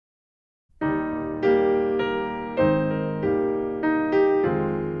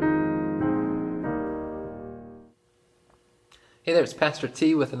Hey there, it's Pastor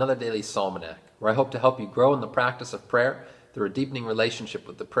T with another daily Psalmanac, where I hope to help you grow in the practice of prayer through a deepening relationship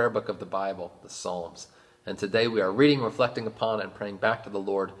with the prayer book of the Bible, the Psalms. And today we are reading, reflecting upon, and praying back to the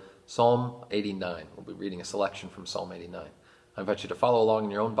Lord, Psalm 89. We'll be reading a selection from Psalm 89. I invite you to follow along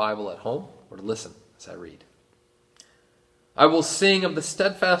in your own Bible at home or to listen as I read. I will sing of the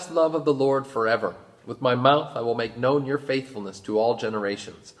steadfast love of the Lord forever. With my mouth I will make known your faithfulness to all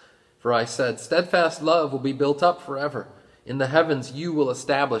generations. For I said, steadfast love will be built up forever. In the heavens you will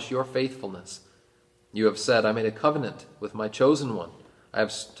establish your faithfulness. You have said, I made a covenant with my chosen one. I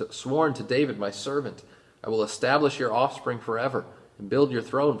have sworn to David my servant. I will establish your offspring forever and build your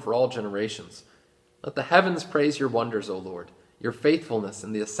throne for all generations. Let the heavens praise your wonders, O Lord, your faithfulness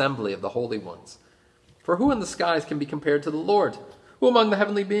in the assembly of the holy ones. For who in the skies can be compared to the Lord? Who among the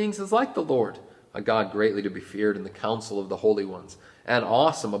heavenly beings is like the Lord? A God greatly to be feared in the council of the holy ones, and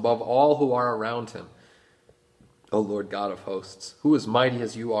awesome above all who are around him. O Lord God of hosts, who is mighty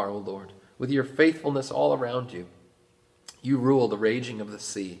as you are, O Lord, with your faithfulness all around you. You rule the raging of the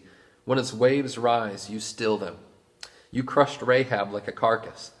sea. When its waves rise, you still them. You crushed Rahab like a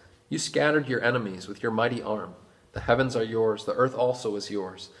carcass. You scattered your enemies with your mighty arm. The heavens are yours, the earth also is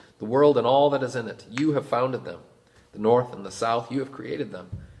yours. The world and all that is in it, you have founded them. The north and the south, you have created them.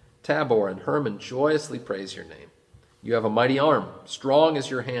 Tabor and Hermon joyously praise your name. You have a mighty arm, strong is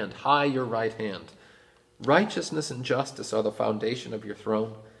your hand, high your right hand. Righteousness and justice are the foundation of your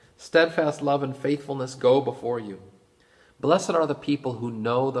throne. Steadfast love and faithfulness go before you. Blessed are the people who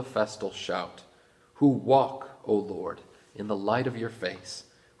know the festal shout, who walk, O Lord, in the light of your face,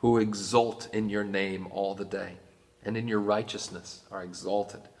 who exult in your name all the day, and in your righteousness are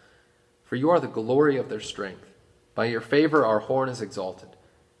exalted. For you are the glory of their strength. By your favor our horn is exalted.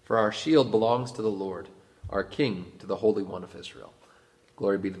 For our shield belongs to the Lord, our King to the Holy One of Israel.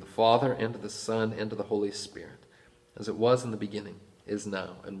 Glory be to the Father, and to the Son, and to the Holy Spirit, as it was in the beginning, is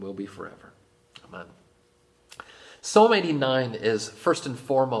now, and will be forever. Amen. Psalm 89 is first and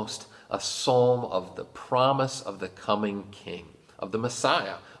foremost a psalm of the promise of the coming King, of the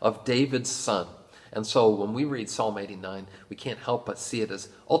Messiah, of David's son. And so when we read Psalm 89, we can't help but see it as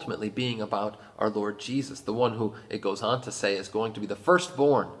ultimately being about our Lord Jesus, the one who, it goes on to say, is going to be the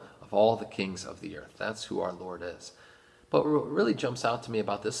firstborn of all the kings of the earth. That's who our Lord is. But what really jumps out to me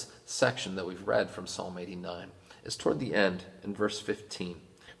about this section that we've read from Psalm 89 is toward the end in verse 15.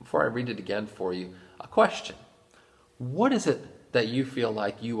 Before I read it again for you, a question. What is it that you feel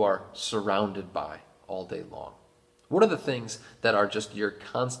like you are surrounded by all day long? What are the things that are just your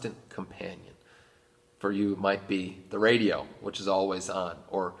constant companion? For you, it might be the radio, which is always on,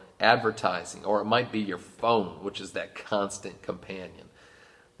 or advertising, or it might be your phone, which is that constant companion.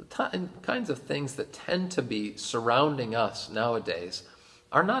 The kinds of things that tend to be surrounding us nowadays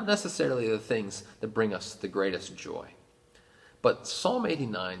are not necessarily the things that bring us the greatest joy. But Psalm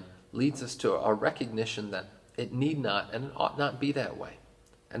 89 leads us to a recognition that it need not and it ought not be that way.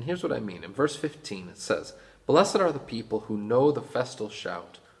 And here's what I mean. In verse 15 it says, Blessed are the people who know the festal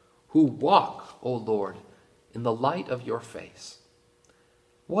shout, who walk, O Lord, in the light of your face.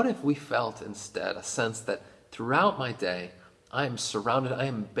 What if we felt instead a sense that throughout my day, I am surrounded, I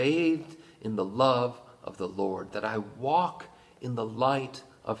am bathed in the love of the Lord, that I walk in the light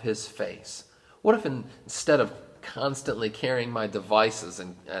of his face? What if instead of constantly carrying my devices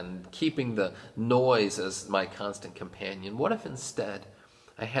and keeping the noise as my constant companion, what if instead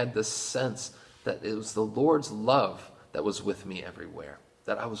I had this sense that it was the Lord's love that was with me everywhere,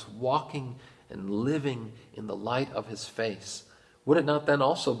 that I was walking and living in the light of his face? Would it not then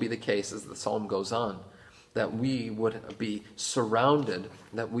also be the case, as the psalm goes on, that we would be surrounded,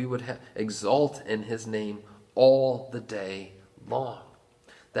 that we would exalt in his name all the day long?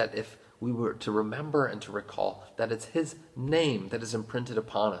 That if we were to remember and to recall that it's his name that is imprinted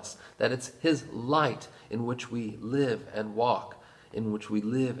upon us, that it's his light in which we live and walk, in which we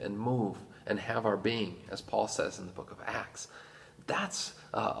live and move and have our being, as Paul says in the book of Acts. That's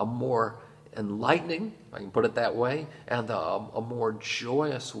a more enlightening, if I can put it that way, and a more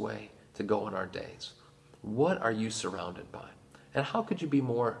joyous way to go in our days. What are you surrounded by? And how could you be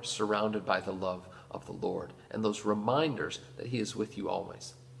more surrounded by the love of the Lord and those reminders that he is with you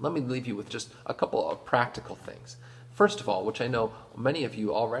always? Let me leave you with just a couple of practical things. First of all, which I know many of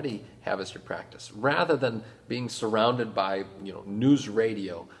you already have as your practice, rather than being surrounded by news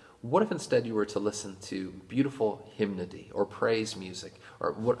radio, what if instead you were to listen to beautiful hymnody or praise music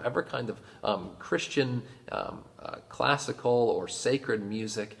or whatever kind of Christian classical or sacred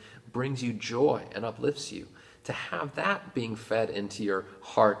music brings you joy and uplifts you? To have that being fed into your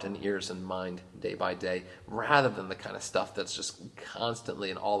heart and ears and mind day by day, rather than the kind of stuff that's just constantly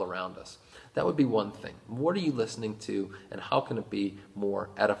and all around us. That would be one thing. What are you listening to, and how can it be more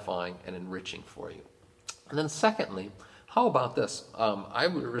edifying and enriching for you? And then secondly, how about this? I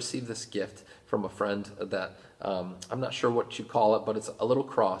received this gift from a friend that I'm not sure what you call it, but it's a little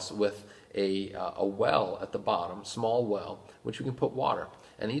cross with a well at the bottom, small well, which we can put water.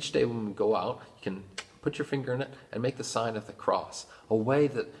 And each day when we go out, you can put your finger in it and make the sign of the cross. A way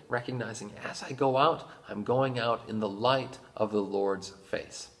that recognizing as I go out, I'm going out in the light of the Lord's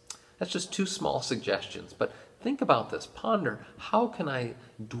face. That's just two small suggestions, but think about this. Ponder, how can I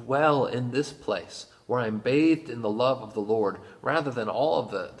dwell in this place where I'm bathed in the love of the Lord rather than all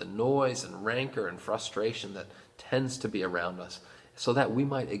of the noise and rancor and frustration that tends to be around us, so that we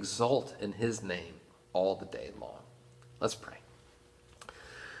might exult in his name all the day long. Let's pray.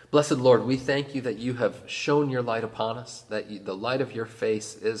 Blessed Lord, we thank you that you have shone your light upon us, that the light of your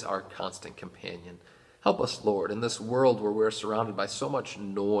face is our constant companion. Help us, Lord, in this world where we're surrounded by so much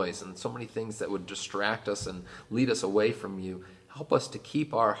noise and so many things that would distract us and lead us away from you. Help us to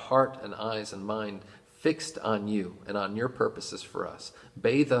keep our heart and eyes and mind fixed on you and on your purposes for us.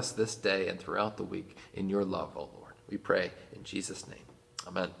 Bathe us this day and throughout the week in your love, O Lord. We pray in Jesus' name.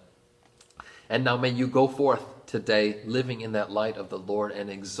 Amen. And now may you go forth today living in that light of the Lord and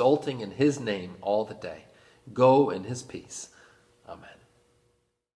exulting in his name all the day. Go in his peace. Amen.